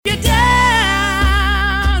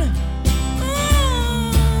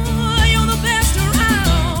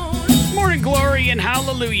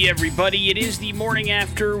Hallelujah, everybody. It is the morning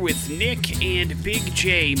after with Nick and Big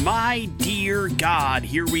J. My dear God,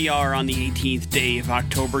 here we are on the 18th day of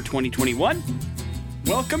October 2021.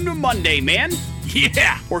 Welcome to Monday, man.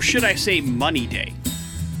 Yeah. Or should I say Money Day?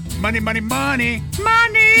 Money, money, money,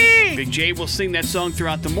 money. Big J will sing that song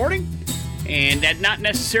throughout the morning, and that not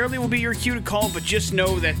necessarily will be your cue to call, but just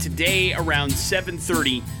know that today around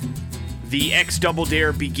 7:30, the X Double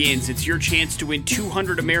Dare begins. It's your chance to win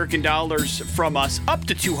 $200 American from us, up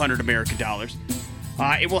to $200 American.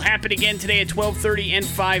 It will happen again today at 12:30 and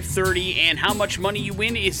 5:30, and how much money you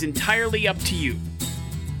win is entirely up to you.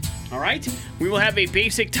 All right? We will have a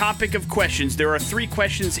basic topic of questions. There are 3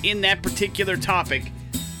 questions in that particular topic.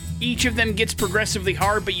 Each of them gets progressively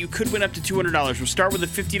hard, but you could win up to $200. We'll start with a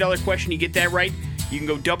 $50 question. You get that right, you can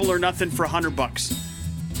go double or nothing for $100.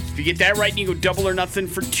 If you get that right, you can go double or nothing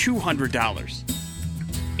for $200.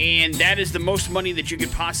 And that is the most money that you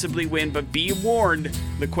could possibly win. But be warned,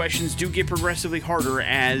 the questions do get progressively harder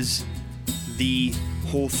as the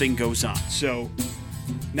whole thing goes on. So,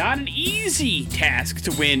 not an easy task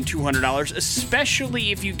to win $200,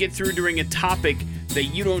 especially if you get through during a topic that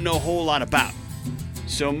you don't know a whole lot about.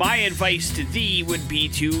 So my advice to thee would be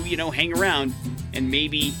to, hang around and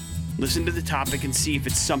maybe listen to the topic and see if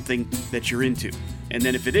it's something that you're into. And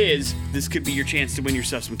then if it is, this could be your chance to win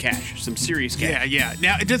yourself some cash, some serious cash. Yeah.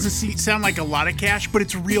 Now, it doesn't sound like a lot of cash, but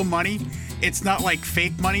it's real money. It's not like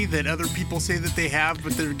fake money that other people say that they have,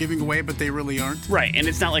 but they're giving away, but they really aren't. Right, and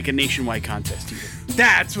it's not like a nationwide contest either.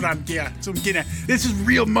 That's what I'm getting at. This is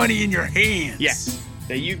real money in your hands. Yes.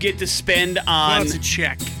 That you get to spend on... Well, it's a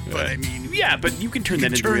check, but I mean... Yeah, but you can turn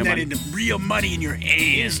that into real money. into real money in your hands.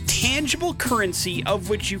 It is tangible currency of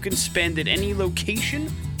which you can spend at any location,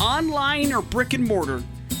 online or brick and mortar,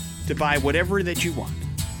 to buy whatever that you want.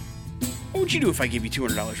 What would you do if I gave you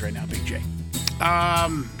 $200 right now, Big J?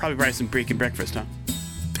 Probably buy some bacon breakfast, huh?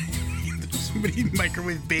 Somebody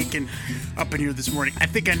microwave bacon up in here this morning. I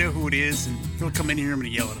think I know who it is, and he'll come in here. I'm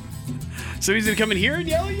going to yell at him. So he's going to come in here and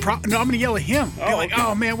yell at you? No, I'm going to yell at him. Oh, like, okay.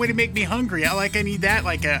 Oh, man, way to make me hungry. I need that.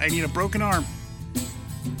 I need a broken arm.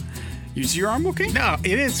 Is your arm okay? No,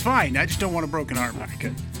 it is fine. I just don't want a broken arm. All right,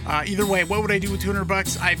 good. Either way, what would I do with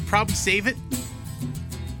 $200? I'd probably save it.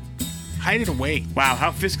 Hide it away. Wow, how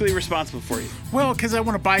fiscally responsible for you. Well, because I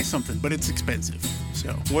want to buy something, but it's expensive.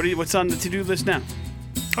 So what's on the to-do list now?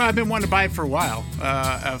 I've been wanting to buy it for a while.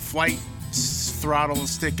 A flight throttle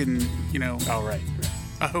stick and, Oh, right.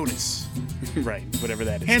 a HOTUS. Right, whatever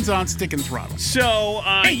that is. Hands-on stick and throttle. So,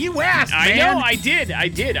 hey, you asked, I man. know, I did.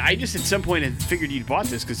 I just at some point had figured you'd bought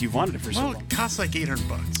this because you wanted it for so long. Well, it costs like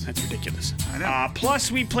 $800. That's ridiculous. I know.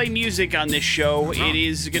 Plus, we play music on this show. Uh-huh. It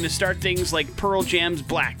is going to start things like Pearl Jam's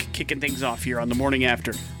Black, kicking things off here on the morning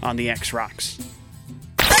after on the X Rocks.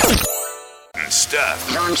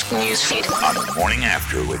 Stuff. Launch newsfeed on the morning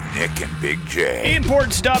after with Nick and Big J.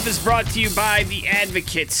 Important Stuff is brought to you by the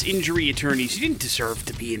Advocates Injury Attorneys. You didn't deserve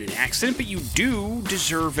to be in an accident, but you do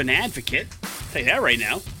deserve an advocate. I'll tell you that right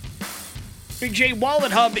now. Big J,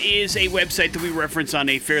 Wallet Hub is a website that we reference on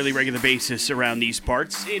a fairly regular basis around these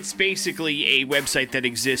parts. It's basically a website that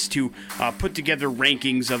exists to put together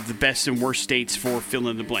rankings of the best and worst states for fill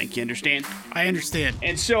in the blank. You understand? I understand.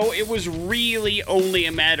 And so it was really only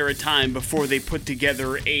a matter of time before they put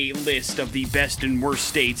together a list of the best and worst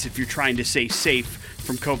states if you're trying to stay safe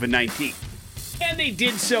from COVID-19. And they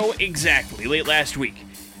did so exactly late last week.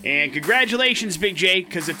 And congratulations, Big J,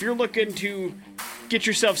 because if you're looking to get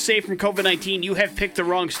yourself safe from COVID-19, you have picked the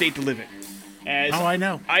wrong state to live in. I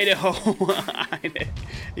know. Idaho,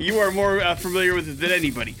 you are more familiar with it than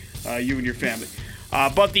anybody, you and your family.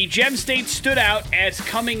 But the Gem State stood out as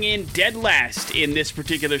coming in dead last in this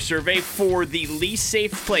particular survey for the least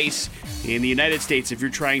safe place in the United States if you're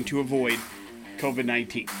trying to avoid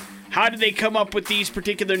COVID-19. How did they come up with these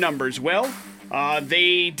particular numbers? Well,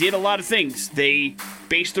 they did a lot of things. They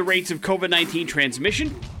based the rates of COVID-19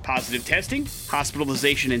 transmission, positive testing,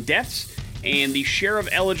 hospitalization and deaths, and the share of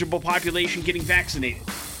eligible population getting vaccinated.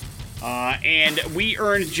 And we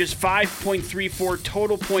earned just 5.34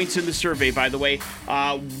 total points in the survey, by the way.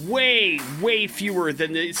 Way fewer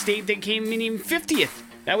than the state that came in even 50th.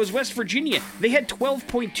 That was West Virginia. They had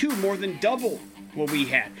 12.2, more than double what we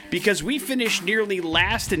had, because we finished nearly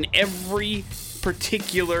last in every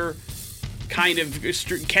particular kind of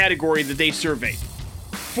category that they surveyed.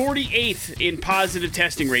 48th in positive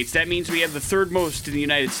testing rates. That means we have the third most in the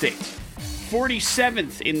United States.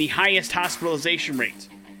 47th in the highest hospitalization rates,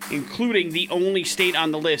 including the only state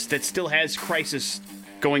on the list that still has crisis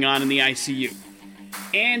going on in the ICU.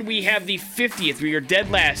 And we have the 50th. We are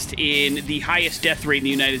dead last in the highest death rate in the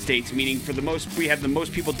United States, meaning we have the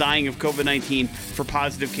most people dying of COVID-19 for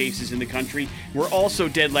positive cases in the country. We're also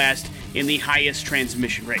dead last in the highest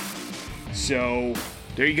transmission rate. So,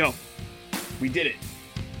 there you go. We did it.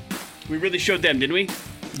 We really showed them, didn't we?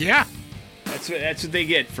 Yeah. That's what they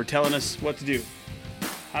get for telling us what to do.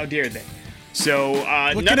 How dare they? So,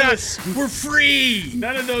 Look none at of us. We're free.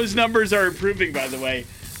 None of those numbers are improving, by the way.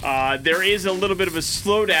 There is a little bit of a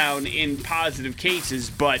slowdown in positive cases,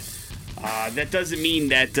 but that doesn't mean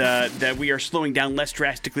that we are slowing down less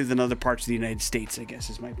drastically than other parts of the United States, I guess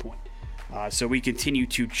is my point. So we continue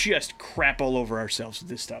to just crap all over ourselves with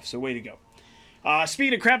this stuff. So way to go.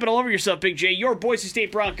 Speaking of crapping all over yourself, Big J, your Boise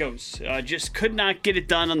State Broncos just could not get it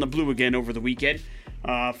done on the blue again over the weekend.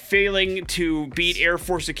 Failing to beat Air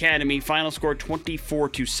Force Academy. Final score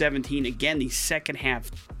 24-17. Again, the second half,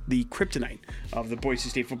 the kryptonite of the Boise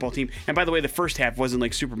State football team. And by the way, the first half wasn't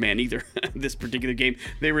like Superman either. This particular game,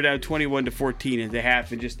 they were down 21-14 at the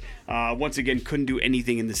half and just once again couldn't do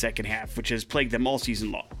anything in the second half, which has plagued them all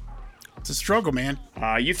season long. It's a struggle, man.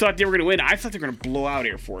 You thought they were going to win. I thought they were going to blow out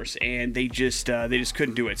Air Force, and they just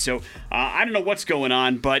couldn't do it. So I don't know what's going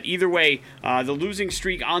on, but either way, the losing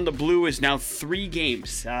streak on the blue is now 3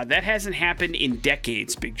 games. That hasn't happened in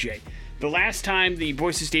decades, Big J. The last time the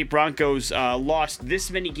Boise State Broncos lost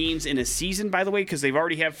this many games in a season, by the way, because they've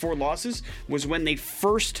already had 4 losses, was when they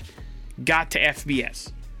first got to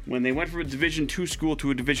FBS. When they went from a Division II school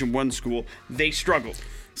to a Division I school, they struggled.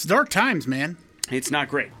 It's dark times, man. It's not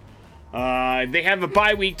great. They have a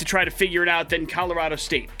bye week to try to figure it out. Then Colorado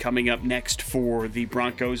State coming up next for the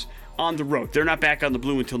Broncos on the road. They're not back on the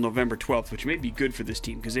blue until November 12th, which may be good for this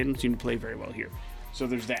team because they don't seem to play very well here. So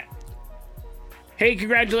there's that. Hey,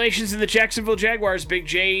 congratulations to the Jacksonville Jaguars, Big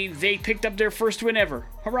J. They picked up their first win ever.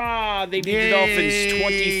 Hurrah! They beat the Dolphins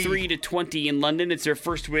 23-20 in London. It's their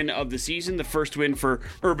first win of the season. The first win for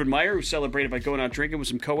Urban Meyer, who celebrated by going out drinking with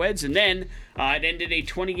some co-eds. And then it ended a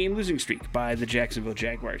 20-game losing streak by the Jacksonville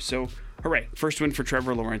Jaguars. So, hooray. First win for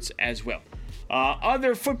Trevor Lawrence as well.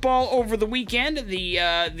 Other football over the weekend,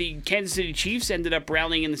 the Kansas City Chiefs ended up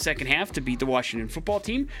rallying in the second half to beat the Washington football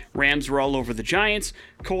team. Rams were all over the Giants.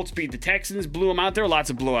 Colts beat the Texans, blew them out. There were lots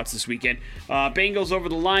of blowouts this weekend. Bengals over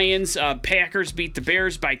the Lions. Packers beat the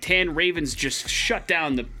Bears by 10. Ravens just shut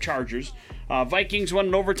down the Chargers. Vikings won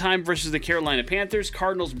in overtime versus the Carolina Panthers.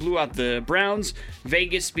 Cardinals blew out the Browns.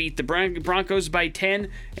 Vegas beat the Broncos by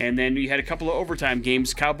 10. And then we had a couple of overtime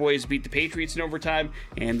games. Cowboys beat the Patriots in overtime,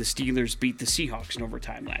 and the Steelers beat the Seahawks in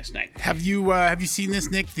overtime last night. Have you seen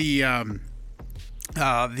this, Nick? The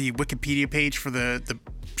Wikipedia page for the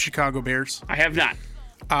Chicago Bears? I have not.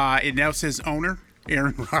 It now says owner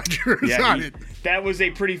Aaron Rodgers on it. That was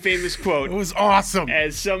a pretty famous quote. It was awesome.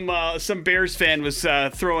 As some Bears fan was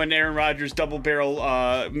throwing Aaron Rodgers double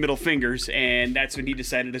barrel middle fingers, and that's when he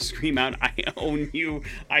decided to scream out, "I own you.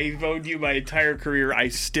 I've owned you my entire career. I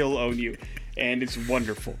still own you." And it's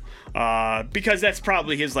wonderful. Because that's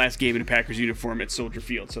probably his last game in a Packers uniform at Soldier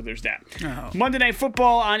Field, so there's that. Oh. Monday Night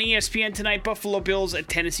Football on ESPN tonight, Buffalo Bills at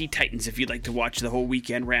Tennessee Titans, if you'd like to watch the whole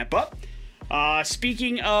weekend wrap up.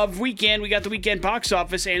 Speaking of weekend, we got the weekend box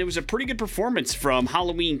office, and it was a pretty good performance from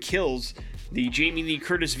Halloween Kills. The Jamie Lee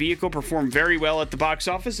Curtis vehicle performed very well at the box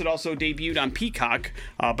office. It also debuted on Peacock,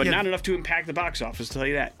 but not enough to impact the box office, to tell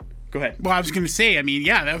you that. Go ahead. Well, I was going to say,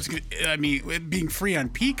 being free on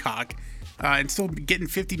Peacock and still getting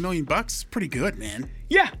 $50 million is pretty good, man.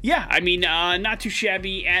 Yeah. Not too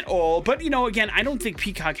shabby at all. But, again, I don't think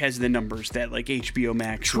Peacock has the numbers that, like, HBO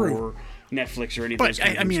Max or Netflix or any of those But,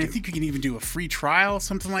 I do. think you can even do a free trial,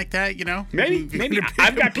 something like that, Maybe.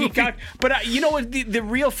 I've got Peacock. But, you know what? The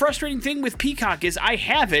real frustrating thing with Peacock is I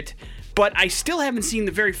have it, but I still haven't seen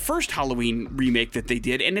the very first Halloween remake that they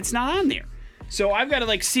did, and it's not on there. So I've got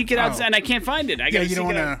to, seek it out, and I can't find it. I got to seek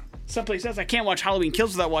it out someplace else. I can't watch Halloween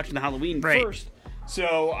Kills without watching the Halloween first.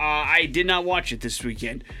 So I did not watch it this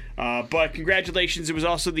weekend. But congratulations. It was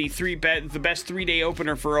also the best 3-day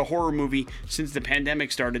opener for a horror movie since the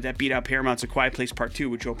pandemic started. That beat out Paramount's A Quiet Place Part 2,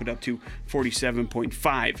 which opened up to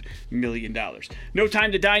 $47.5 million. No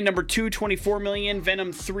Time to Die, number 2, $24 million.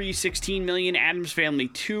 Venom 3, $16 million. Addams Family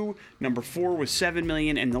 2, number 4, was $7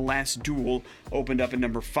 million. And The Last Duel opened up at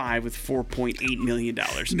number 5 with $4.8 million.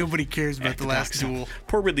 Nobody cares about The Last Duel.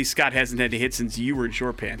 Poor Ridley Scott hasn't had a hit since You Were in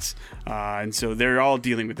Short Pants. And so they're all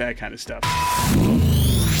dealing with that kind of stuff.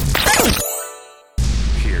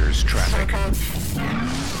 Here's traffic.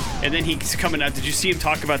 And then he's coming out. Did you see him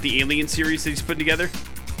talk about the Alien series that he's putting together?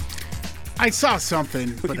 I saw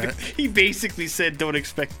something, but He basically said, don't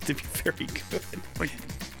expect it to be very good.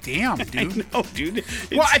 Damn, dude. No, dude.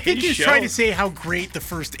 Well, I think his he's show. trying to say how great the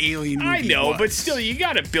first Alien movie I know, was. but still, you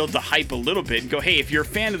got to build the hype a little bit and go, hey, if you're a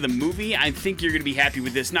fan of the movie, I think you're going to be happy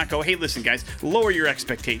with this. Not go, hey, listen, guys, lower your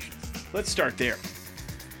expectations. Let's start there.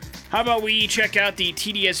 How about we check out the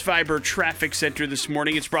TDS Fiber Traffic Center this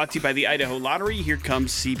morning? It's brought to you by the Idaho Lottery. Here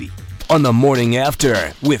comes CB. On the morning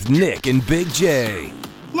after with Nick and Big J.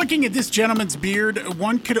 Looking at this gentleman's beard,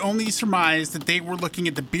 one could only surmise that they were looking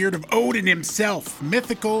at the beard of Odin himself.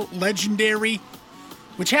 Mythical, legendary,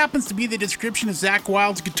 which happens to be the description of Zakk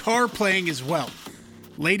Wylde's guitar playing as well.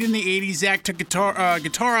 Late in the 80s, Zakk took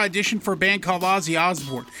guitar audition for a band called Ozzy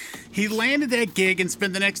Osbourne. He landed that gig and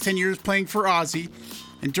spent the next 10 years playing for Ozzy.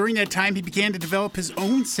 And during that time, he began to develop his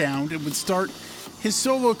own sound and would start his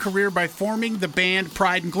solo career by forming the band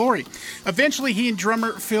Pride and Glory. Eventually, he and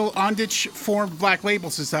drummer Phil Ondich formed Black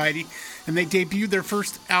Label Society, and they debuted their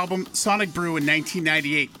first album, Sonic Brew, in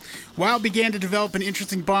 1998. Wilde began to develop an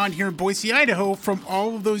interesting bond here in Boise, Idaho. From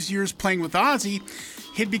all of those years playing with Ozzy,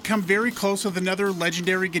 he'd become very close with another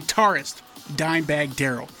legendary guitarist, Dimebag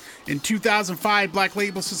Darrell. In 2005, Black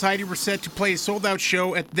Label Society were set to play a sold-out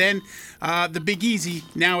show at then the Big Easy,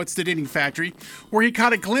 now it's the Knitting Factory, where he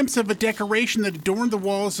caught a glimpse of a decoration that adorned the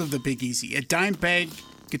walls of the Big Easy, a Dimebag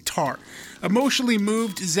guitar. Emotionally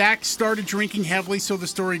moved, Zakk started drinking heavily, so the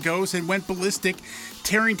story goes, and went ballistic,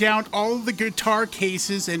 tearing down all of the guitar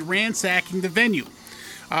cases and ransacking the venue.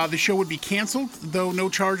 The show would be canceled, though no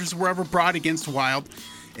charges were ever brought against Wilde.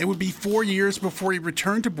 It would be 4 years before he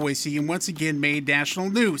returned to Boise and once again made national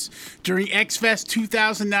news. During X-Fest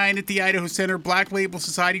 2009 at the Idaho Center, Black Label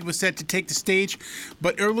Society was set to take the stage,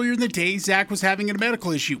 but earlier in the day, Zakk was having a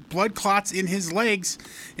medical issue, blood clots in his legs,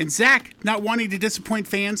 and Zakk, not wanting to disappoint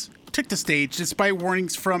fans, took the stage despite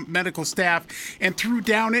warnings from medical staff and threw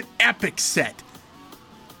down an epic set.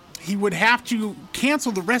 He would have to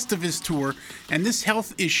cancel the rest of his tour, and this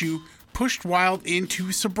health issue pushed Wilde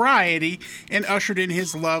into sobriety and ushered in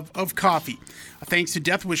his love of coffee. Thanks to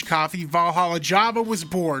Death Wish Coffee, Valhalla Java was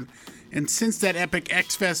born. And since that epic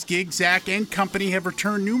X-Fest gig, Zakk and company have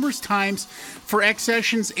returned numerous times for X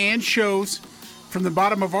sessions and shows. From the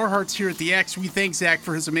bottom of our hearts here at the X, we thank Zakk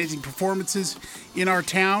for his amazing performances in our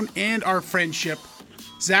town and our friendship.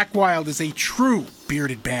 Zakk Wylde is a true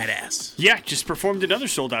bearded badass. Yeah, just performed another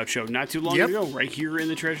sold-out show not too long Yep. ago, right here in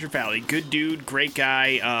the Treasure Valley. Good dude, great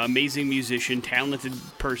guy, amazing musician, talented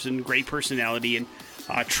person, great personality, and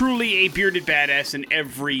truly a bearded badass in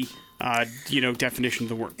every definition of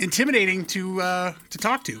the word. Intimidating to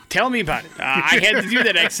talk to. Tell me about it. I had to do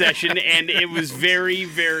that X session, and it was very,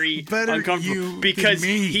 very Better uncomfortable you because than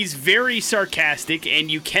me. he's very sarcastic, and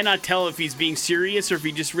you cannot tell if he's being serious or if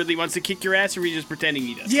he just really wants to kick your ass or if he's just pretending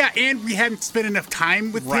he does. Yeah, and we haven't spent enough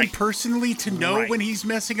time with him Right. personally to know Right. when he's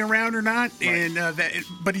messing around or not. Right. And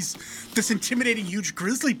but he's this intimidating, huge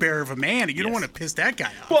grizzly bear of a man, and you don't Yes. want to piss that guy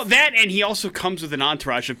off. Well, that, and he also comes with an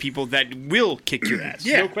entourage of people that will kick your ass.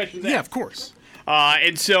 Yeah, No question of that. yeah, of course.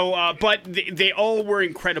 But they all were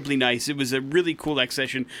incredibly nice. It was a really cool X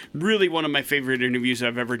session. Really one of my favorite interviews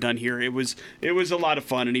I've ever done here. It was a lot of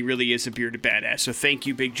fun, and he really is a bearded badass. So thank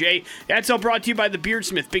you, Big J. That's all brought to you by the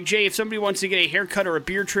Beardsmith. Big J, if somebody wants to get a haircut or a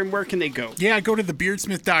beard trim, where can they go? Yeah, go to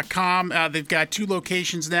thebeardsmith.com. They've got 2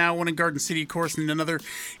 locations now, one in Garden City, of course, and another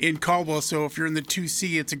in Caldwell. So if you're in the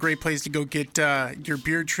 2C, it's a great place to go get your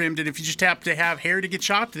beard trimmed. And if you just happen to have hair to get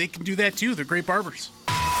chopped, they can do that too. They're great barbers.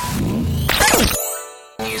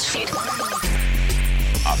 Newsfeed.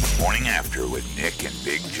 On the morning after with Nick and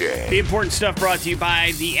Big J. The important stuff brought to you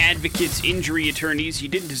by the Advocates Injury Attorneys. You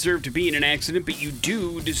didn't deserve to be in an accident, but you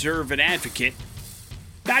do deserve an advocate.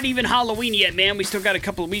 Not even Halloween yet, man. We still got a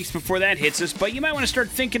couple of weeks before that hits us, but you might want to start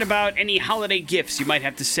thinking about any holiday gifts you might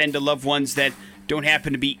have to send to loved ones that don't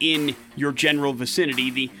happen to be in your general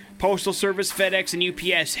vicinity. The Postal Service, FedEx, and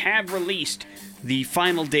UPS have released the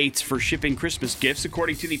final dates for shipping Christmas gifts.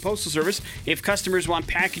 According to the Postal Service, if customers want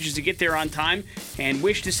packages to get there on time and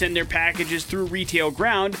wish to send their packages through retail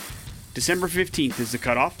ground, December 15th is the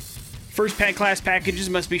cutoff. First class packages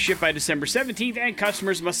must be shipped by December 17th, and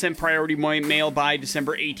customers must send priority mail by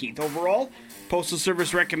December 18th. Overall, Postal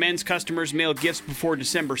Service recommends customers mail gifts before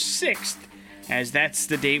December 6th, as that's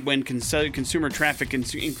the date when consumer traffic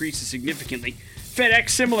increases significantly. FedEx,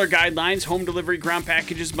 similar guidelines. Home delivery ground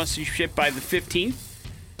packages must be shipped by the 15th.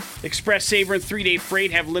 Express Saver and 3-day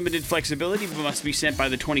freight have limited flexibility, but must be sent by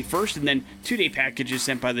the 21st, and then 2-day packages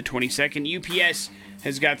sent by the 22nd. UPS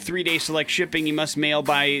has got 3-day select shipping. You must mail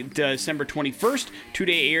by December 21st,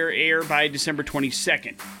 2-day air by December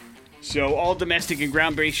 22nd. So all domestic and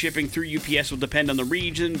ground-based shipping through UPS will depend on the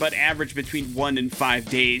region, but average between 1 and 5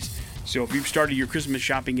 days. So if you've started your Christmas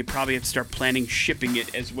shopping, you probably have to start planning shipping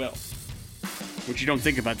it as well. which you don't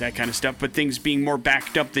think about that kind of stuff, but things being more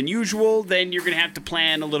backed up than usual, then you're going to have to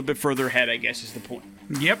plan a little bit further ahead, I guess is the point.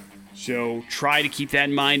 Yep. So try to keep that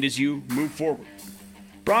in mind as you move forward.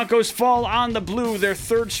 Broncos fall on the blue, their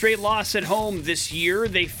third straight loss at home this year.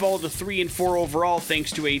 They fall to 3-4 overall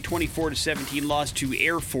thanks to a 24-17 loss to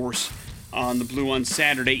Air Force on the blue on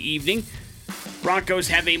Saturday evening. Broncos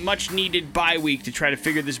have a much-needed bye week to try to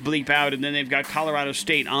figure this bleep out, and then they've got Colorado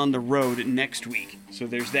State on the road next week. So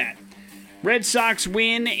there's that. Red Sox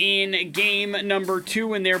win in game number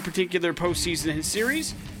 2 in their particular postseason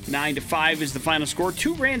series. 9-5 is the final score.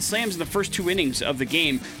 2 grand slams in the first 2 innings of the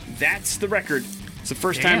game. That's the record. It's the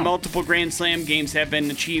first time multiple grand slam games have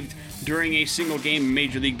been achieved during a single game in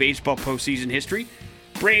Major League Baseball postseason history.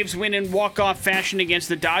 Braves win in walk-off fashion against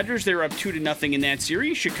the Dodgers. They're up 2-0 in that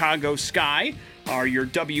series. Chicago Sky are your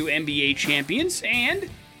WNBA champions. And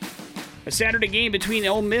a Saturday game between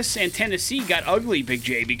Ole Miss and Tennessee got ugly, Big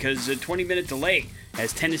J, because a 20-minute delay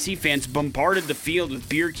as Tennessee fans bombarded the field with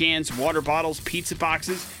beer cans, water bottles, pizza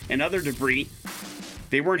boxes, and other debris.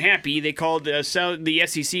 They weren't happy. They called the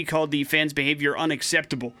SEC called the fans' behavior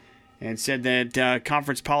unacceptable and said that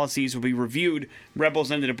conference policies will be reviewed.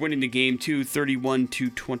 Rebels ended up winning the game too,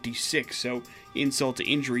 31-26. So insult to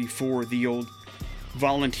injury for the old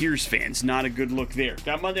Volunteers fans. Not a good look there.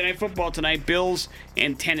 Got Monday Night Football tonight, Bills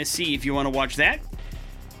and Tennessee, if you want to watch that.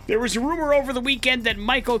 There was a rumor over the weekend that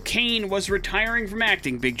Michael Caine was retiring from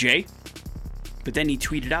acting, Big J. But then he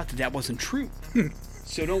tweeted out that that wasn't true.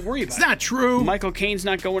 So don't worry about it. It's not true. Michael Caine's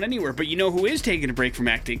not going anywhere. But you know who is taking a break from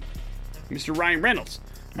acting? Mr. Ryan Reynolds.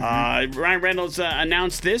 Ryan Reynolds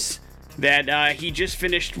announced this, that he just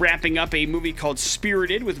finished wrapping up a movie called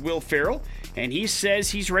Spirited with Will Ferrell, and he says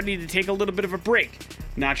he's ready to take a little bit of a break.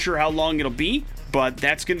 Not sure how long it'll be, but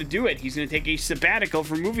that's going to do it. He's going to take a sabbatical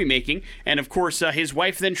from movie making, and of course his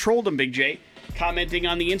wife then trolled him, Big J, commenting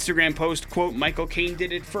on the Instagram post, quote, Michael Caine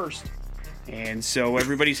did it first. And so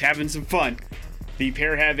everybody's having some fun. The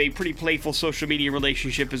pair have a pretty playful social media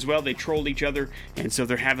relationship as well. They troll each other, and so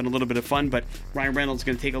they're having a little bit of fun, but Ryan Reynolds is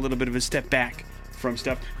going to take a little bit of a step back from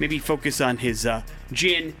stuff. Maybe focus on his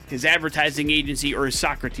gin, his advertising agency, or his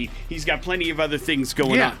soccer team. He's got plenty of other things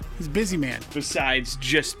going on. He's a busy man. Besides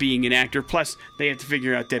just being an actor. Plus, they have to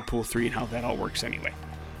figure out Deadpool 3 and how that all works anyway.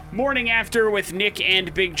 Morning After with Nick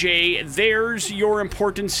and Big J. There's your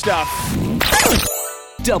important stuff.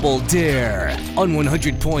 Double Dare on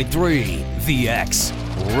 100.3 The X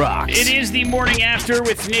Rocks. It is the Morning After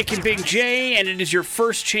with Nick and Big J, and it is your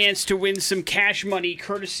first chance to win some cash money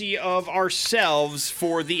courtesy of ourselves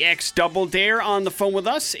for the X Double Dare. On the phone with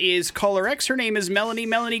us is caller X. Her name is Melanie.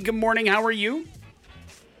 Melanie, good morning. How are you?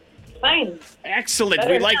 Fine. Excellent.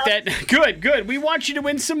 We like that. Good. We want you to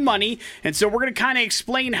win some money, and so we're going to kind of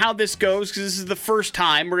explain how this goes because this is the first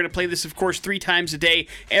time. We're going to play this, of course, 3 times a day,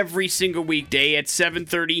 every single weekday at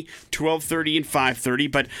 7:30, 12:30, and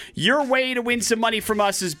 5:30. But your way to win some money from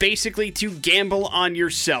us is basically to gamble on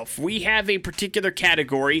yourself. We have a particular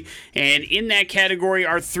category, and in that category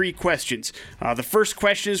are 3 questions. The first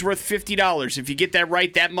question is worth $50. If you get that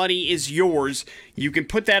right, that money is yours. You can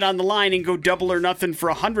put that on the line and go double or nothing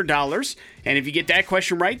for $100. And if you get that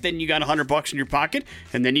question right, then you got $100 in your pocket.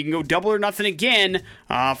 And then you can go double or nothing again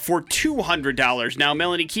for $200. Now,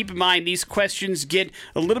 Melanie, keep in mind, these questions get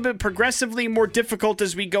a little bit progressively more difficult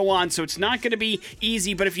as we go on. So it's not going to be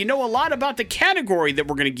easy. But if you know a lot about the category that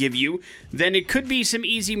we're going to give you, then it could be some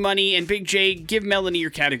easy money. And Big J, give Melanie your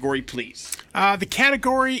category, please. The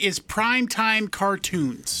category is primetime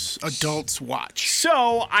cartoons. Adults watch.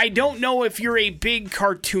 So, I don't know if you're a big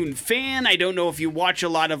cartoon fan. I don't know if you watch a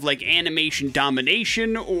lot of, like, Animation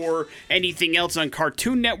Domination or anything else on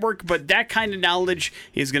Cartoon Network, but that kind of knowledge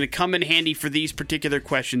is going to come in handy for these particular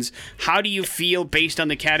questions. How do you feel based on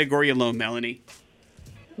the category alone, Melanie?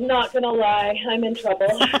 Not gonna lie, I'm in trouble.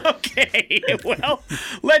 Okay, well,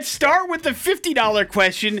 let's start with the $50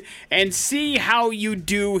 question and see how you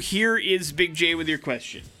do. Here is Big J with your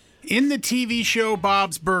question. In the TV show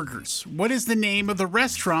Bob's Burgers, what is the name of the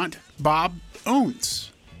restaurant Bob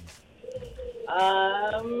owns?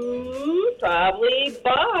 Probably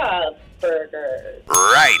Bob's Burgers.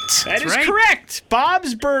 Right. That is correct.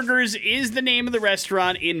 Bob's Burgers is the name of the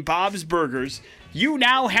restaurant in Bob's Burgers. You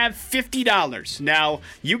now have $50. Now,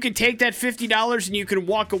 you can take that $50 and you can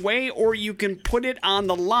walk away, or you can put it on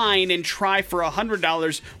the line and try for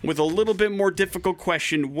 $100 with a little bit more difficult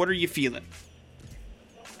question. What are you feeling?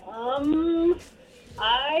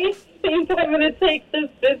 I think I'm going to take the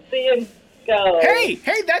 50 and go. Hey,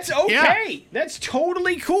 that's okay. Yeah. That's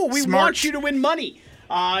totally cool. We Smart. want you to win money.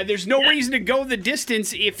 There's no reason to go the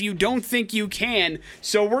distance if you don't think you can.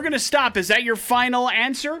 So we're going to stop. Is that your final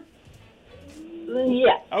answer?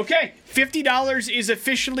 Yes. Okay, $50 is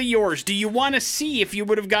officially yours. Do you want to see if you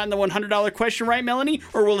would have gotten the $100 question right, Melanie,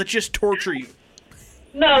 or will it just torture you?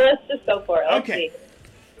 No, let's just go for it. Let's Okay. see.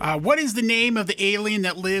 What is the name of the alien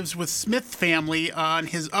that lives with Smith family on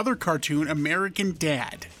his other cartoon, American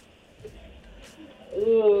Dad?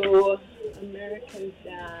 Ooh, American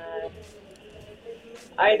Dad.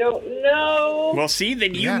 I don't know. Well, see,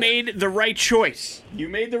 then you Yeah. made the right choice. You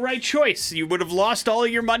made the right choice. You would have lost all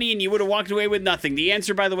of your money and you would have walked away with nothing. The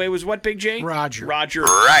answer, by the way, was what, Big J? Roger. Roger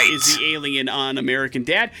Right. is the alien on American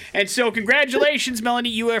Dad. And so congratulations, Melanie.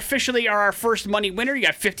 You officially are our first money winner. You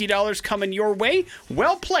got $50 coming your way.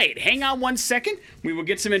 Well played. Hang on 1 second. We will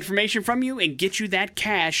get some information from you and get you that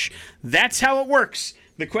cash. That's how it works.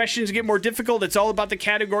 The questions get more difficult. It's all about the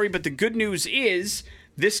category, but the good news is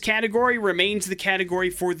this category remains the category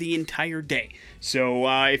for the entire day. So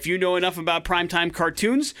if you know enough about primetime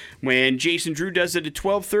cartoons, when Jason Drew does it at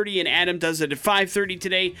 12:30 and Adam does it at 5:30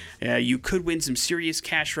 today, you could win some serious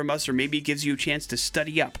cash from us, or maybe it gives you a chance to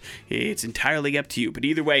study up. It's entirely up to you. But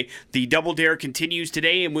either way, the Double Dare continues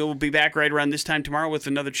today, and we'll be back right around this time tomorrow with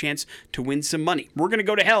another chance to win some money. We're going to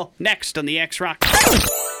go to hell next on the X Rock.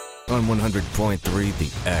 On 100.3,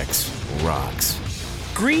 the X rocks.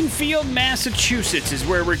 Greenfield, Massachusetts is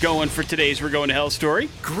where we're going for today's We're Going to Hell story.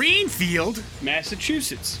 Greenfield,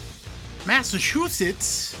 Massachusetts.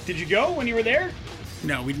 Massachusetts. Did you go when you were there?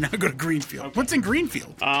 No, we did not go to Greenfield. What's in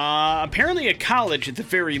Greenfield? Apparently a college at the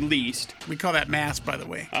very least. We call that Mass, by the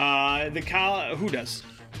way. Who does?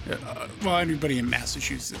 Well, anybody in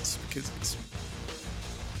Massachusetts, because it's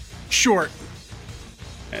short.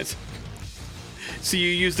 That's. So you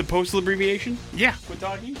use the postal abbreviation Yeah. when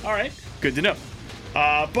talking? All right, good to know.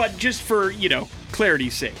 But just for,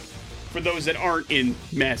 clarity's sake, for those that aren't in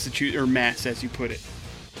Massachusetts, or Mass as you put it,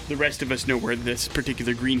 the rest of us know where this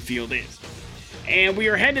particular Greenfield is. And we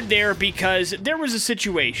are headed there because there was a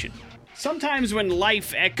situation. Sometimes when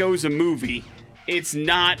life echoes a movie, it's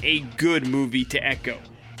not a good movie to echo.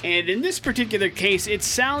 And in this particular case, it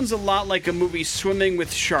sounds a lot like a movie Swimming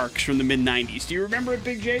with Sharks from the mid-90s. Do you remember it,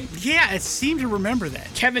 Big J? Yeah, I seem to remember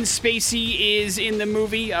that. Kevin Spacey is in the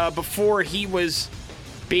movie before he was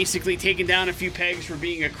basically taken down a few pegs for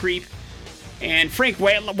being a creep. And Frank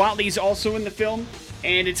Watley's also in the film.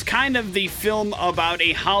 And it's kind of the film about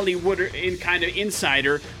a Hollywood kind of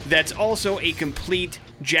insider that's also a complete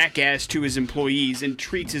jackass to his employees and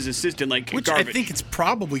treats his assistant like Which garbage. I think it's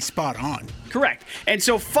probably spot on. Correct. And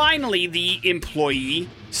so finally the employee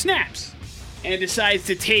snaps and decides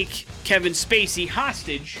to take Kevin Spacey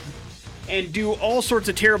hostage and do all sorts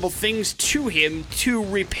of terrible things to him to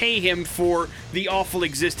repay him for the awful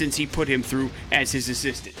existence he put him through as his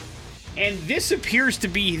assistant. And this appears to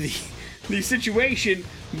be the situation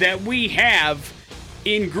that we have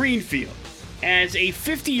in Greenfield. As a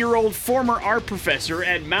 50-year-old former art professor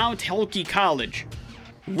at Mount Holyoke College,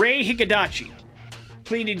 Ray Hikadachi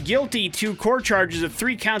pleaded guilty to court charges of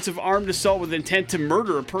 3 counts of armed assault with intent to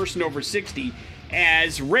murder a person over 60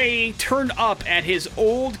 as Ray turned up at his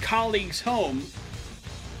old colleague's home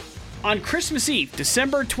on Christmas Eve,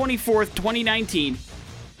 December 24th, 2019.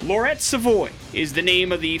 Laurette Savoy is the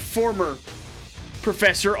name of the former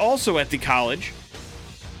professor also at the college,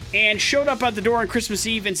 and showed up at the door on Christmas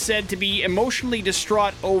Eve and said to be emotionally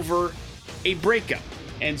distraught over a breakup.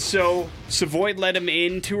 And so Savoy let him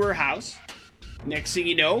into her house. Next thing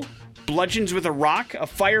you know, bludgeons with a rock, a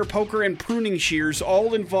fire poker, and pruning shears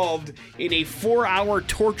all involved in a 4-hour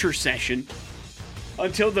torture session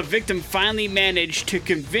until the victim finally managed to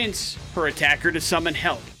convince her attacker to summon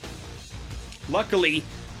help. Luckily,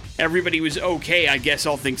 everybody was okay, I guess,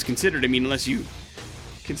 all things considered. I mean, unless you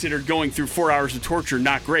considered going through 4 hours of torture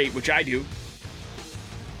not great, which I do.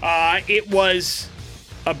 It was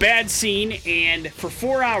a bad scene, and for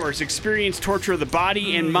 4 hours experienced torture of the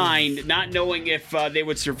body and mind, not knowing if they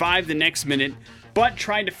would survive the next minute, but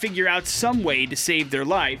trying to figure out some way to save their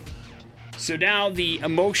life. So now the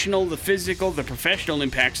emotional, the physical, the professional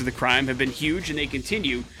impacts of the crime have been huge, and they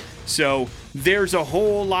continue. So there's a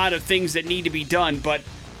whole lot of things that need to be done, but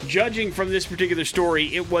judging from this particular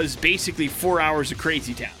story, it was basically 4 hours of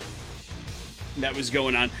crazy town that was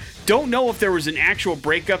going on. Don't know if there was an actual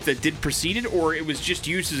breakup that did precede it, or it was just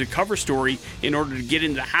used as a cover story in order to get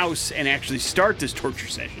into the house and actually start this torture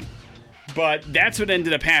session. But that's what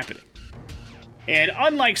ended up happening. And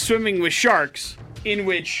unlike Swimming with Sharks, in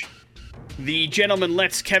which the gentleman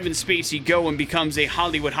lets Kevin Spacey go and becomes a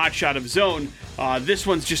Hollywood hotshot of his own, this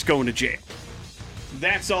one's just going to jail.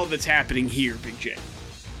 That's all that's happening here, Big J.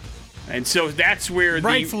 And so that's where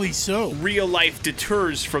Rightfully so. real life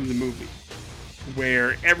deters from the movie.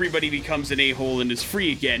 where everybody becomes an a-hole and is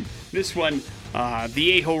free again. This one,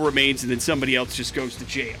 the a-hole remains and then somebody else just goes to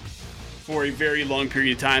jail for a very long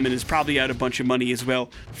period of time and is probably out a bunch of money as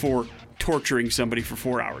well for torturing somebody for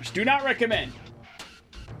 4 hours. Do not recommend.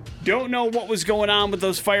 Don't know what was going on with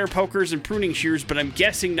those fire pokers and pruning shears, but I'm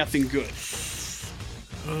guessing nothing good.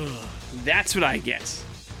 That's what I guess.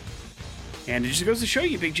 And it just goes to show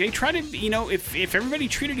you, Big J, try to, if everybody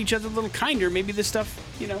treated each other a little kinder, maybe this stuff,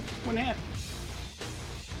 wouldn't happen.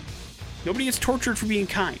 Nobody gets tortured for being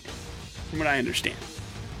kind, from what I understand.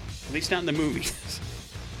 At least not in the movies.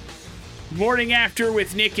 Morning After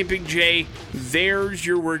with Nick and Big J. There's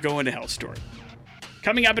your We're Going to Hell story.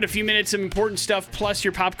 Coming up in a few minutes, some important stuff, plus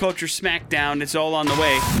your pop culture smackdown. It's all on the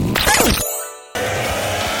way.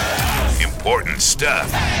 Important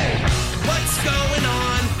stuff. What's going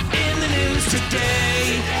on in the news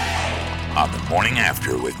today? On the Morning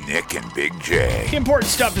After with Nick and Big J. Important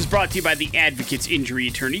stuff is brought to you by the Advocates Injury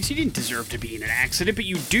Attorneys. You didn't deserve to be in an accident, but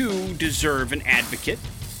you do deserve an advocate.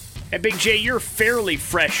 And Big J, you're fairly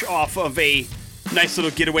fresh off of a nice little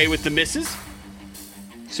getaway with the missus.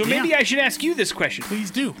 So maybe I should ask you this question. Please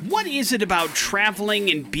do. What is it about traveling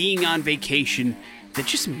and being on vacation that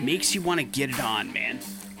just makes you want to get it on, man?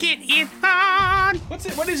 Get it on!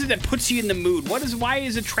 What is it that puts you in the mood? Why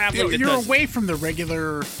is it traveling that You're does away from the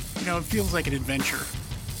regular, it feels like an adventure.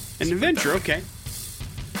 An adventure, okay.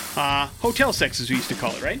 Hotel sex, as we used to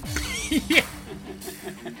call it, right? Yeah.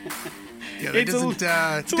 Yeah, it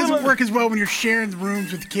doesn't work as well when you're sharing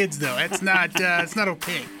rooms with kids, though. It's not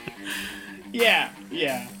okay. Yeah.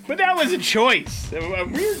 But that was a choice. A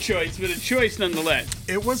weird choice, but a choice nonetheless.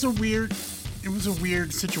 It was a weird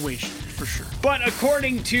situation, for sure. But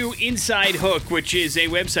according to Inside Hook, which is a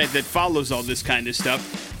website that follows all this kind of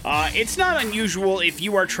stuff, it's not unusual if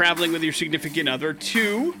you are traveling with your significant other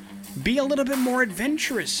to be a little bit more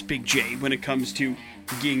adventurous, Big J, when it comes to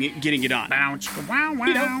getting it on. Bounce,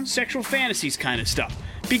 wow. Sexual fantasies kind of stuff.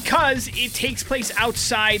 Because it takes place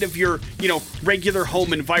outside of your, regular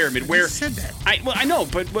home environment. Where I said that. I know,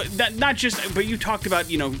 but not just. But you talked about,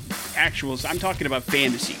 actuals. I'm talking about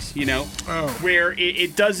fantasies. Where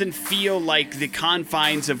it doesn't feel like the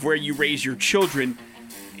confines of where you raise your children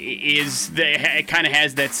it kind of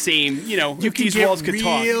has that same. You can these get walls could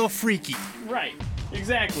talk. real freaky. Right.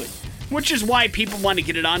 Exactly. Which is why people want to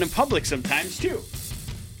get it on in public sometimes too.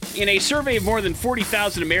 In a survey of more than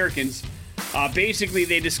 40,000 Americans. Basically,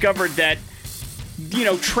 they discovered that,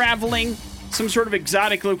 traveling some sort of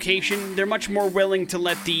exotic location, they're much more willing to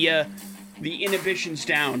let the inhibitions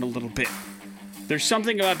down a little bit. There's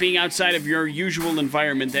something about being outside of your usual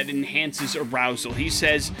environment that enhances arousal. He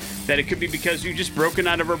says that it could be because you've just broken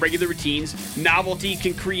out of our regular routines. Novelty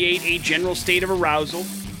can create a general state of arousal.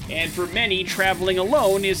 And for many, traveling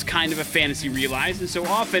alone is kind of a fantasy realized, and so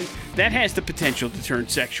often that has the potential to turn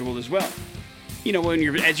sexual as well.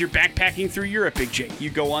 As you're backpacking through Europe, Big J, you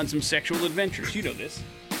go on some sexual adventures. You know this.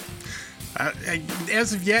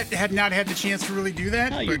 As of yet, had not had the chance to really do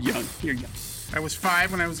that. Oh, you're young. You're young. I was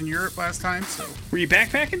 5 when I was in Europe last time, so. Were you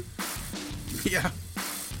backpacking? Yeah.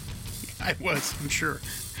 I was, I'm sure.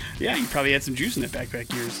 Yeah, you probably had some juice in that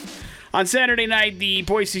backpack years. On Saturday night, the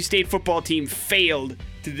Boise State football team failed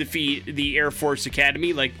to defeat the Air Force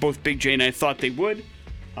Academy like both Big J and I thought they would.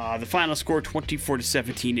 The final score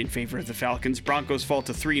 24-17 in favor of the Falcons. Broncos fall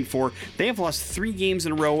to 3-4. They have lost 3 games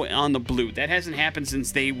in a row on the blue. That hasn't happened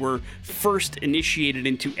since they were first initiated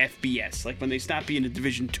into FBS, like when they stopped being a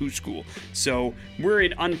Division II school. So we're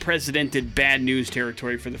in unprecedented bad news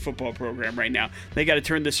territory for the football program right now. They got to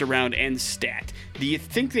turn this around and stat. Do you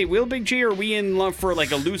think they will, Big J, or are we in love for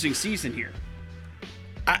like a losing season here?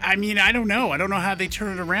 I mean, I don't know. I don't know how they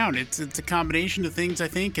turn it around. It's a combination of things, I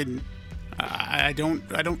think, and I don't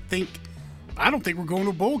think we're going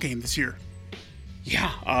to a bowl game this year.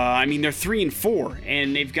 Yeah, I mean they're 3-4,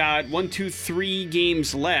 and they've got 3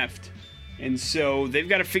 games left, and so they've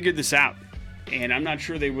got to figure this out. And I'm not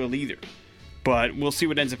sure they will either. But we'll see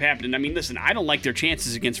what ends up happening. I mean, listen, I don't like their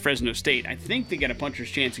chances against Fresno State. I think they got a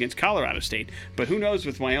puncher's chance against Colorado State. But who knows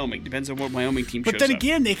with Wyoming? Depends on what Wyoming team shows up. But then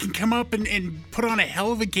again, they can come up and put on a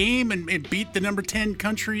hell of a game and beat the number 10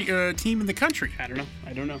 country team in the country. I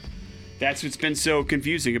don't know. That's what's been so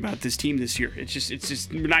confusing about this team this year. It's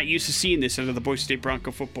just we're not used to seeing this under the Boise State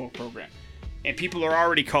Bronco football program. And people are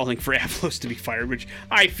already calling for Avalos to be fired, which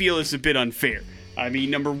I feel is a bit unfair. I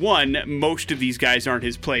mean, number one, most of these guys aren't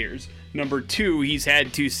his players. Number two, he's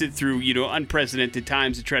had to sit through, unprecedented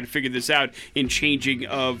times to try to figure this out in changing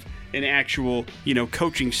of an actual,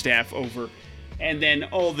 coaching staff over. And then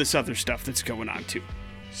all this other stuff that's going on, too.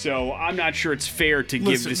 So I'm not sure it's fair to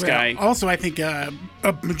give this guy. Also, I think a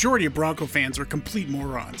majority of Bronco fans are complete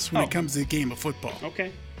morons when it comes to the game of football.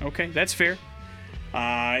 Okay, that's fair.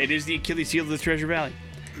 It is the Achilles heel of the Treasure Valley.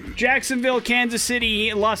 Jacksonville, Kansas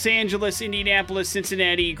City, Los Angeles, Indianapolis,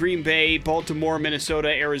 Cincinnati, Green Bay, Baltimore, Minnesota,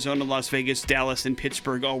 Arizona, Las Vegas, Dallas, and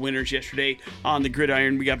Pittsburgh, all winners yesterday on the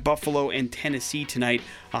gridiron. We got Buffalo and Tennessee tonight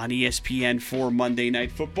on ESPN for Monday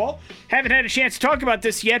Night Football. Haven't had a chance to talk about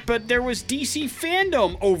this yet, but there was DC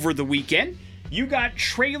fandom over the weekend. You got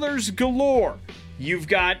trailers galore. You've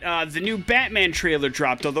got the new Batman trailer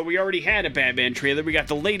dropped, although we already had a Batman trailer. We got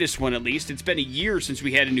the latest one, at least. It's been a year since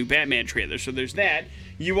we had a new Batman trailer, so there's that.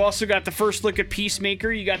 You also got the first look at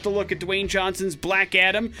Peacemaker. You got the look at Dwayne Johnson's Black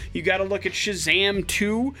Adam. You got a look at Shazam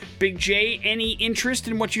 2. Big J, any interest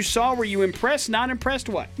in what you saw? Were you impressed? Not impressed?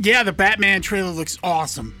 What? Yeah, the Batman trailer looks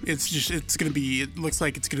awesome. It looks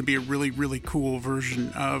like it's gonna be a really, really cool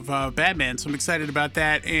version of Batman. So I'm excited about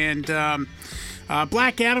that. And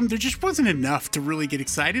Black Adam, there just wasn't enough to really get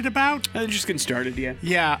excited about. They're just getting started, yeah.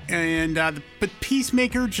 Yeah, and but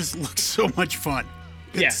Peacemaker just looks so much fun.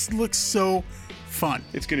 It looks so fun.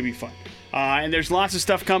 It's going to be fun. And there's lots of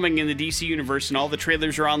stuff coming in the DC universe, and all the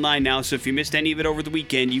trailers are online now, so if you missed any of it over the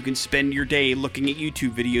weekend, you can spend your day looking at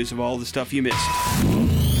YouTube videos of all the stuff you missed.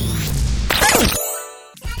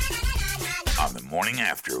 On the morning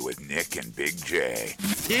after with Nick and Big J.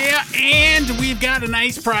 Yeah, and we've got a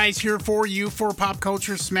nice prize here for you for Pop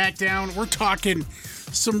Culture Smackdown. We're talking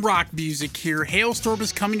some rock music here. Hailstorm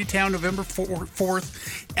is coming to town November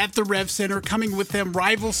 4th at the Rev Center. Coming with them,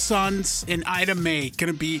 Rival Sons and Ida May.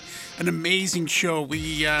 Going to be an amazing show.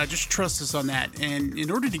 We just trust us on that. And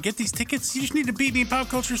in order to get these tickets, you just need to beat me in Pop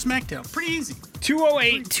Culture Smackdown. Pretty easy.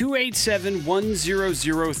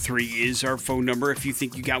 208-287-1003 is our phone number if you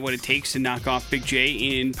think you got what it takes to knock off Big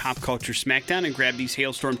J in Pop Culture Smackdown and grab these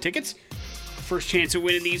Hailstorm tickets. First chance of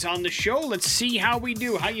winning these on the show. Let's see how we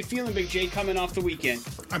do. How you feeling, Big J, coming off the weekend?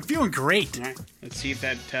 I'm feeling great. All right, let's see if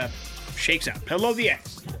that shakes out. Hello, the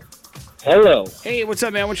X. Hello. Hey, what's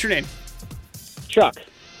up, man? What's your name? Chuck.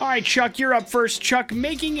 All right, Chuck, you're up first. Chuck,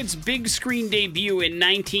 making its big screen debut in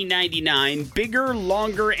 1999, Bigger,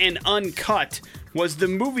 Longer, and Uncut was the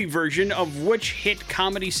movie version of which hit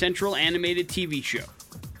Comedy Central animated TV show?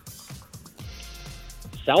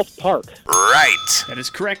 South Park. Right. That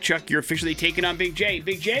is correct, Chuck. You're officially taking on Big J.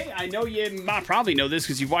 Big J, I know you might probably know this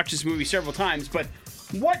because you've watched this movie several times, but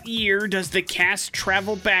what year does the cast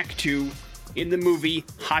travel back to in the movie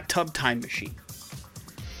Hot Tub Time Machine?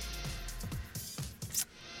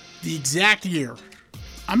 The exact year.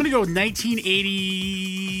 I'm going to go with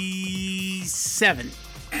 1987.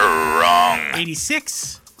 Wrong.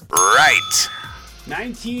 86? Right.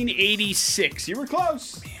 1986. You were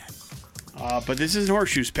close. But this isn't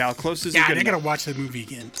Horseshoes, pal. Close as Yeah, good I enough. gotta watch the movie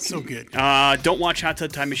again. It's so good. Don't watch Hot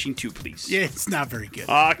Tub Time Machine 2, please. Yeah, it's not very good.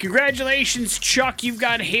 Congratulations, Chuck. You've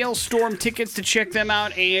got Hailstorm tickets to check them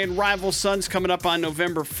out and Rival Sons coming up on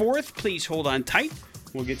November 4th. Please hold on tight.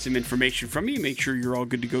 We'll get some information from you. Make sure you're all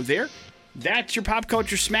good to go there. That's your Pop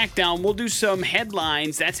Culture Smackdown. We'll do some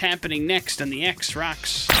headlines. That's happening next on the X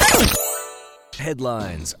Rocks.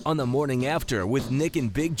 Headlines on the morning after with Nick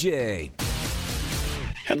and Big J.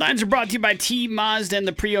 Headlines are brought to you by T Mazda and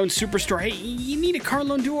the pre-owned superstore. Hey, you need a car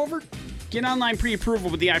loan do-over? Get online pre-approval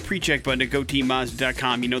with the iPrecheck button at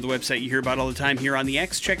GoTeamMazda.com. You know the website you hear about all the time here on the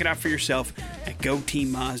X. Check it out for yourself at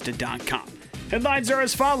GoTeamMazda.com. Headlines are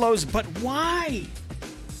as follows, but why?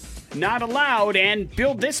 Not allowed, and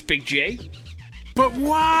build this, Big J. But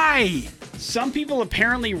why? Some people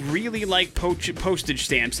apparently really like postage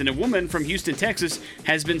stamps, and a woman from Houston, Texas,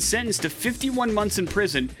 has been sentenced to 51 months in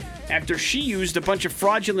prison after she used a bunch of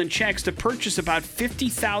fraudulent checks to purchase about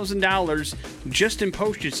 $50,000 just in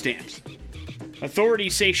postage stamps.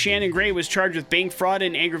 Authorities say Shannon Gray was charged with bank fraud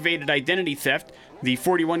and aggravated identity theft. The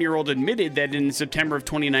 41-year-old admitted that in September of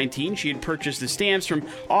 2019, she had purchased the stamps from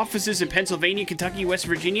offices in Pennsylvania, Kentucky, West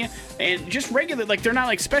Virginia, and just regular, like they're not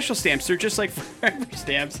like special stamps, they're just like forever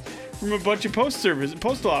stamps from a bunch of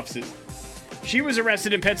postal offices. She was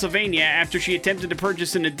arrested in Pennsylvania after she attempted to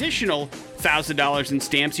purchase an additional $1,000 in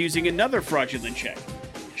stamps using another fraudulent check.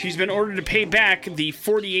 She's been ordered to pay back the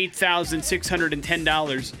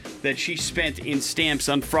 $48,610 that she spent in stamps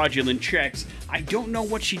on fraudulent checks. I don't know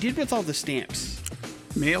what she did with all the stamps.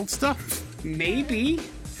 Mailed stuff? Maybe,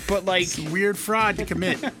 but like... It's weird fraud to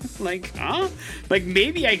commit. Like, huh? Like,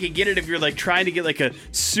 maybe I could get it if you're, like, trying to get, like, a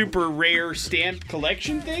super rare stamp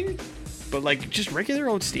collection thing. But, like, just regular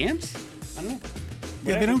old stamps? I don't know.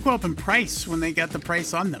 Yeah, they don't go up in price when they got the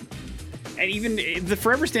price on them. And even the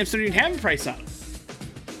forever stamps don't even have a price on them.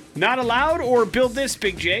 Not allowed or build this,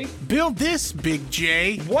 Big J? Build this, Big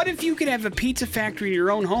J. What if you could have a pizza factory in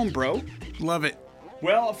your own home, bro? Love it.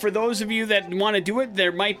 Well, for those of you that want to do it,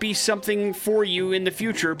 there might be something for you in the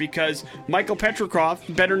future because Michael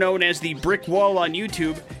Petrikoff, better known as the Brick Wall on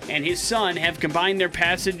YouTube, and his son have combined their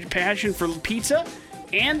passion for pizza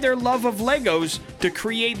and their love of Legos to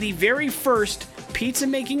create the very first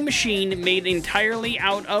pizza-making machine made entirely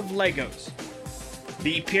out of Legos.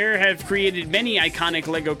 The pair have created many iconic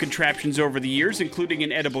Lego contraptions over the years, including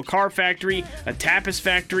an edible car factory, a tapas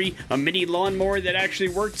factory, a mini lawnmower that actually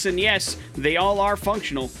works, and yes, they all are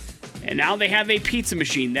functional. And now they have a pizza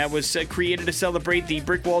machine that was created to celebrate the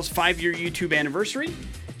Brick Wall's 5-year YouTube anniversary.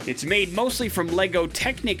 It's made mostly from Lego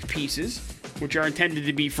Technic pieces, which are intended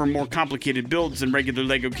to be for more complicated builds than regular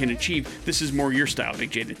Lego can achieve. This is more your style, Big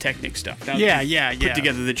J, the Technic stuff. Now, Yeah. Put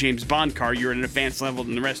together the James Bond car, you're at an advanced level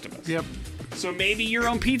than the rest of us. Yep. So maybe your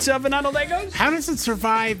own pizza oven out of Legos? How does it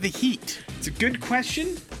survive the heat? It's a good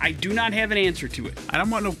question. I do not have an answer to it. I don't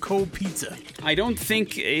want no cold pizza. I don't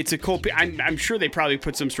think it's a cold pizza. I'm sure they probably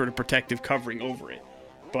put some sort of protective covering over it.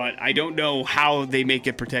 But I don't know how they make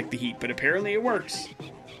it protect the heat. But apparently it works.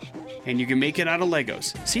 And you can make it out of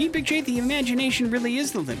Legos. See, Big J, the imagination really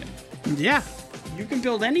is the limit. Yeah. You can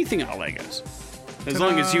build anything out of Legos. As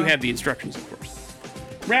long as you have the instructions, of course.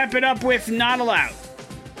 Wrap it up with not allowed.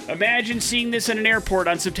 Imagine seeing this at an airport.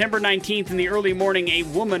 On September 19th in the early morning, a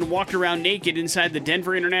woman walked around naked inside the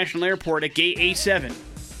Denver International Airport at Gate A7.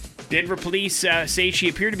 Denver police say she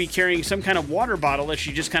appeared to be carrying some kind of water bottle as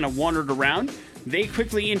she just kind of wandered around. They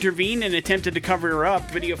quickly intervened and attempted to cover her up.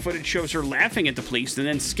 Video footage shows her laughing at the police and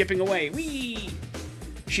then skipping away. Whee!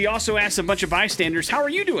 She also asked a bunch of bystanders, "How are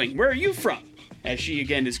you doing? Where are you from?" As she,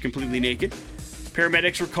 again, is completely naked.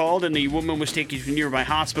 Paramedics were called and the woman was taken to a nearby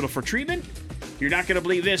hospital for treatment. You're not going to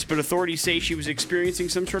believe this, but authorities say she was experiencing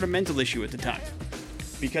some sort of mental issue at the time.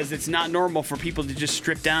 Because it's not normal for people to just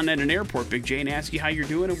strip down at an airport, Big J, and ask you how you're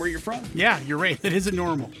doing and where you're from. Yeah, you're right. It isn't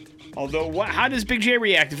normal. Although, how does Big J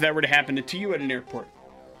react if that were to happen to you at an airport?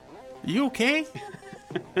 You okay?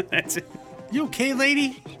 That's it. You okay,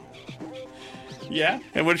 lady? Yeah?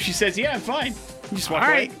 And what if she says, "Yeah, I'm fine"? You just walk All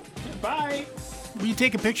away. right. Bye. Will you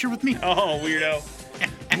take a picture with me? Oh, weirdo.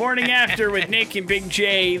 Morning After with Nick and Big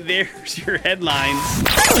J. There's your headlines.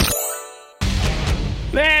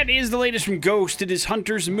 That is the latest from Ghost. It is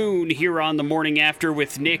Hunter's Moon here on the Morning After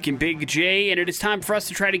with Nick and Big J. And it is time for us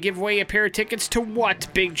to try to give away a pair of tickets to what,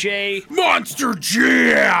 Big J? Monster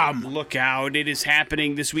Jam! Look out. It is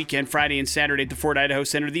happening this weekend, Friday and Saturday at the Ford Idaho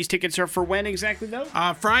Center. These tickets are for when exactly, though?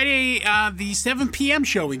 Friday, the 7 p.m.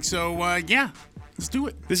 showing. So, yeah. Let's do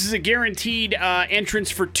it. This is a guaranteed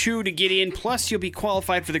entrance for 2 to get in. Plus, you'll be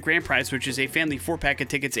qualified for the grand prize, which is a family 4-pack of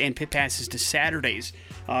tickets and pit passes to Saturday's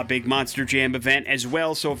big Monster Jam event as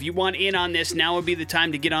well. So if you want in on this, now would be the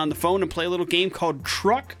time to get on the phone and play a little game called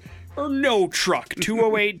Truck or No Truck.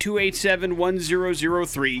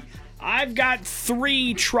 208-287-1003. I've got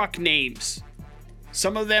 3 truck names.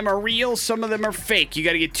 Some of them are real, some of them are fake. You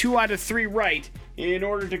got to get 2 out of 3 right in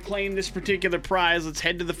order to claim this particular prize. Let's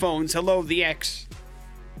head to the phones. Hello, the X.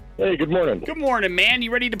 Hey, good morning. Good morning, man.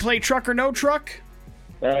 You ready to play Truck or No Truck?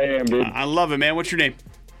 I am, dude. I love it, man. What's your name?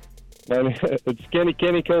 It's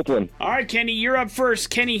Kenny Copeland. All right, Kenny, you're up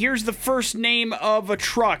first. Kenny, here's the first name of a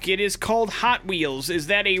truck. It is called Hot Wheels. Is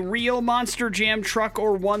that a real Monster Jam truck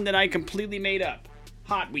or one that I completely made up?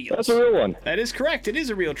 Hot Wheels. That's a real one. That is correct. It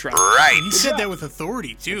is a real truck. Right. He said that with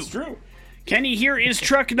authority, too. It's true. Kenny, here is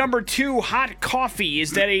truck number 2, Hot Coffee.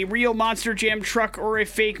 Is that a real Monster Jam truck or a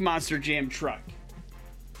fake Monster Jam truck?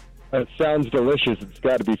 That sounds delicious. It's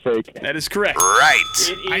got to be fake. That is correct. Right.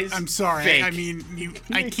 It is I'm sorry. fake. I mean,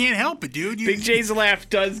 I can't help it, dude. Big J's laugh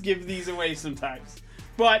does give these away sometimes.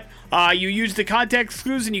 But you used the context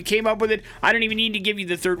clues and you came up with it. I don't even need to give you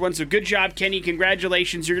the third one, so good job, Kenny.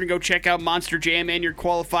 Congratulations. You're going to go check out Monster Jam, and you're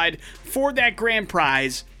qualified for that grand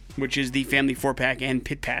prize, which is the family 4-pack and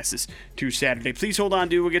pit passes to Saturday. Please hold on,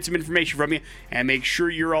 dude. We'll get some information from you and make sure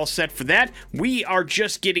you're all set for that. We are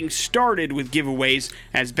just getting started with giveaways,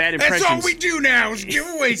 as Bad Impressions... That's all we do now is give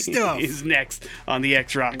away stuff. ...is next on the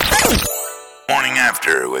X-Rock. Morning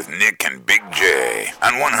After with Nick and Big J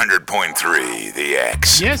on 100.3 The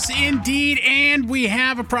X. Yes, indeed, and we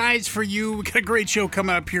have a prize for you. We got a great show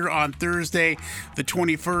coming up here on Thursday, the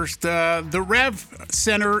 21st. The Rev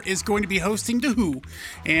Center is going to be hosting The Who,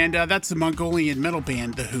 and that's the Mongolian metal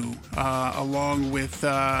band The Who, along with,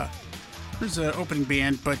 there's an opening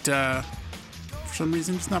band, but for some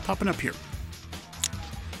reason it's not popping up here.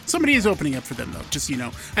 Somebody is opening up for them, though, just so you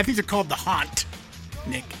know. I think they're called The Haunt,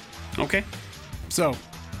 Nick. Okay. So,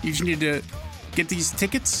 you just need to get these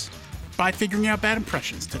tickets by figuring out bad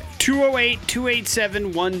impressions today.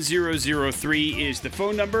 208-287-1003 is the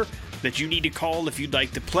phone number that you need to call if you'd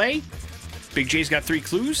like to play. Big J's got 3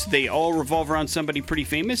 clues. They all revolve around somebody pretty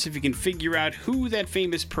famous. If you can figure out who that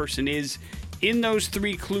famous person is in those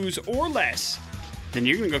 3 clues or less, then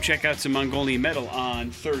you're going to go check out some Mongolian metal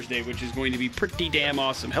on Thursday, which is going to be pretty damn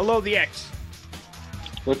awesome. Hello, the X.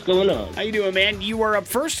 What's going on? How you doing, man? You are up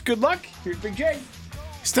first. Good luck. Here's Big J.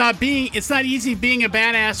 It's not easy being a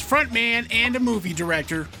badass frontman and a movie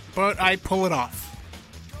director, but I pull it off.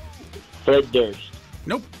 Fred Durst.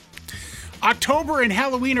 Nope. October and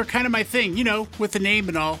Halloween are kind of my thing, with the name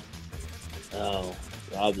and all. Oh,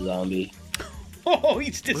 Rob Zombie. Oh,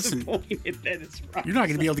 he's disappointed that it's Rob. You're not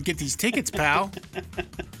going to be able to get these tickets, pal.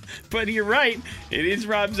 But you're right. It is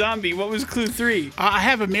Rob Zombie. What was clue 3? I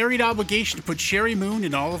have a married obligation to put Sherry Moon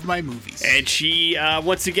in all of my movies. And she,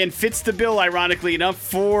 once again, fits the bill, ironically enough,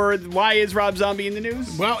 for why is Rob Zombie in the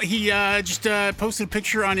news? Well, he just posted a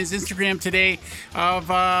picture on his Instagram today of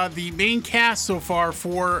the main cast so far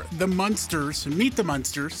for The Munsters. Meet the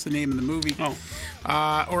Munsters, the name of the movie. Oh.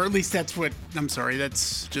 Or at least that's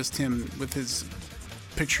just him with his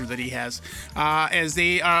picture that he has, as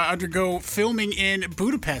they undergo filming in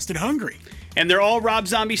Budapest in Hungary. And they're all Rob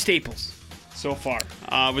Zombie staples so far,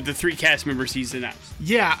 with the 3 cast members he's announced.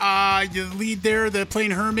 Yeah, the lead there, the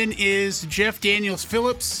playing Herman, is Jeff Daniels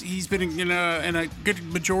Phillips. He's been in a good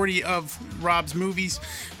majority of Rob's movies.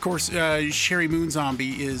 Of course, Sherry Moon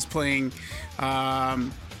Zombie is playing,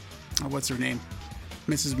 what's her name?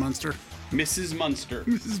 Mrs. Munster. Mrs. Munster.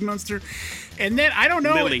 Mrs. Munster. And then, I don't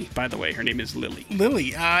know. Lily, by the way. Her name is Lily.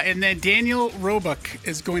 Lily. And then Daniel Roebuck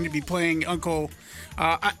is going to be playing Uncle.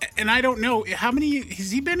 And I don't know. How many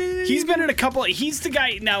has he been in? He's been in a couple. He's the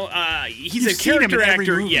guy. Now, he's You've a character seen him in every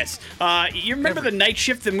actor. movie. Yes. You remember The Night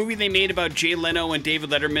Shift, the movie they made about Jay Leno and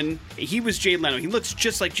David Letterman? He was Jay Leno. He looks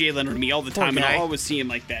just like Jay Leno to me all the time. And I always see him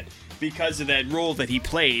like that because of that role that he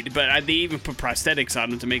played. But they even put prosthetics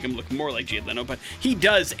on him to make him look more like Jay Leno. But he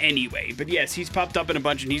does anyway. But yes, he's popped up in a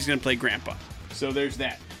bunch, and he's going to play Grandpa. So there's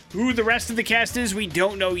that. Who the rest of the cast is, we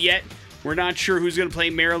don't know yet. We're not sure who's going to play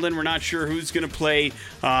Marilyn. We're not sure who's going to play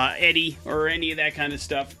Eddie or any of that kind of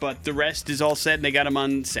stuff. But the rest is all set, and they got him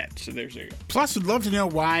on set. So there you go. Plus, would love to know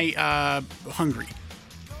why Hungary.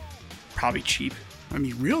 Probably cheap. I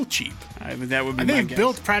mean, real cheap. That would be my they've guess.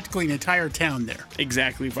 built practically an entire town there.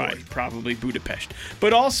 Exactly right. Probably Budapest.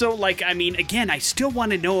 But also, again, I still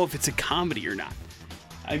want to know if it's a comedy or not.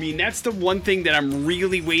 I mean, that's the one thing that I'm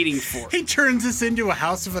really waiting for. He turns this into a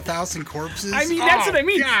House of 1,000 Corpses. I mean, that's what I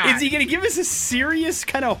mean. God. Is he going to give us a serious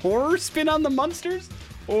kind of horror spin on the Munsters?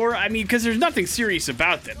 Or, because there's nothing serious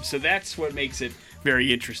about them. So that's what makes it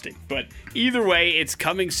very interesting. But either way, it's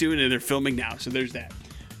coming soon and they're filming now. So there's that.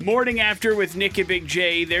 Morning After with Nick and Big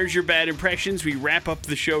J. There's your bad impressions. We wrap up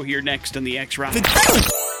the show here next on the X-Rock.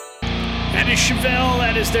 That is Chevelle.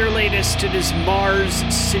 That is their latest. It is Mars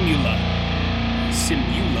Simula. It's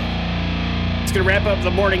going to wrap up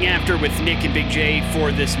the Morning After with Nick and Big J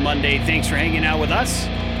for this Monday. Thanks for hanging out with us.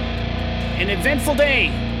 An eventful day.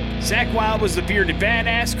 Zakk Wylde was the bearded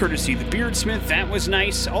badass, courtesy the Beardsmith. That was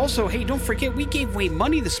nice. Also, hey, don't forget, we gave away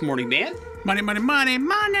money this morning, man. Money, money, money,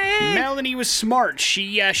 money. Melanie was smart.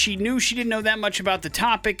 She knew she didn't know that much about the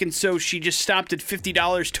topic, and so she just stopped at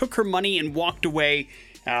 $50, took her money, and walked away.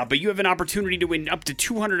 But you have an opportunity to win up to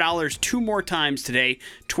 $200 2 more times today,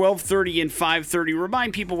 12:30 and 5:30.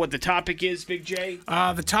 Remind people what the topic is, Big J.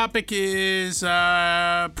 The topic is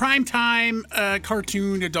primetime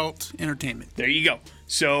cartoon adult entertainment. There you go.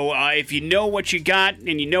 So if you know what you got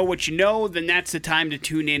and you know what you know, then that's the time to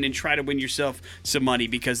tune in and try to win yourself some money,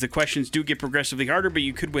 because the questions do get progressively harder, but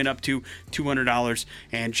you could win up to $200,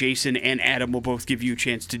 and Jason and Adam will both give you a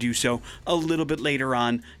chance to do so a little bit later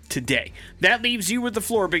on today. That leaves you with the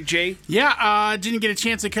floor, Big J. Yeah, didn't get a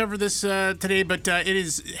chance to cover this today, but it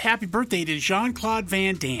is happy birthday to Jean-Claude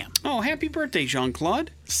Van Damme. Oh, happy birthday,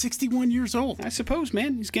 Jean-Claude. 61 years old. I suppose,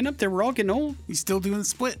 man. He's getting up there. We're all getting old. He's still doing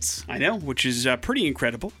splits. I know, which is pretty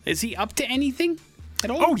incredible. Is he up to anything at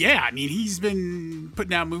all? Oh, yeah. I mean, he's been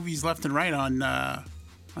putting out movies left and right on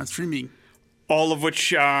streaming. All of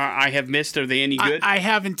which I have missed. Are they any good? I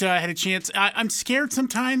haven't had a chance. I'm scared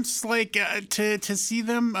sometimes, to see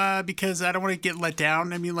them because I don't want to get let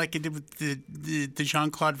down. I mean, like I did with the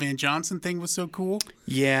Jean-Claude Van Johnson thing was so cool.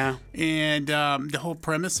 Yeah. And the whole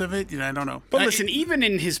premise of it, I don't know. But listen, even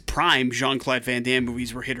in his prime, Jean-Claude Van Damme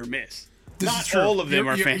movies were hit or miss. This Not is true. all of them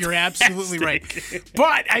are fantastic. You're absolutely right.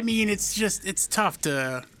 But, I mean, it's tough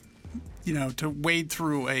to wade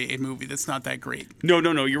through a movie that's not that great.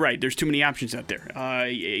 No, you're right. There's too many options out there.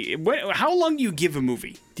 How long do you give a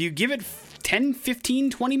movie? Do you give it 10, 15,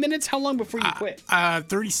 20 minutes? How long before you quit?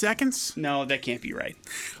 30 seconds? No, that can't be right.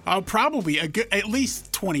 Probably at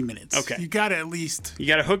least 20 minutes. Okay. You got to at least... You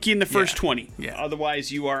got to hook you in the first Yeah. 20. Yeah.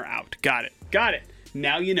 Otherwise, you are out. Got it.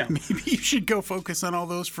 Now you know. Maybe you should go focus on all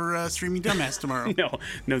those for Streaming Dumbass tomorrow.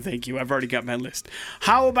 No, thank you. I've already got my list.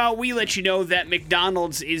 How about we let you know that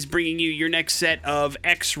McDonald's is bringing you your next set of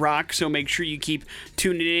X-Rock, so make sure you keep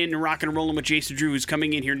tuning in and rocking and rolling with Jason Drew, who's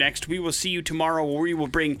coming in here next. We will see you tomorrow, where we will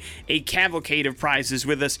bring a cavalcade of prizes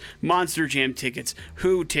with us. Monster Jam tickets,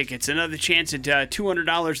 Who tickets, another chance at $200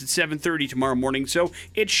 at 7:30 tomorrow morning. So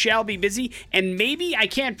it shall be busy, and maybe, I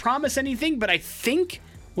can't promise anything, but I think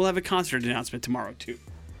we'll have a concert announcement tomorrow, too.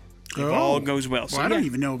 If all goes well. I don't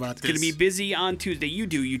even know about this. It's going to be busy on Tuesday. You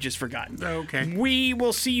do. You just forgotten. Okay. We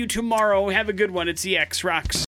will see you tomorrow. Have a good one. It's the X-Rocks.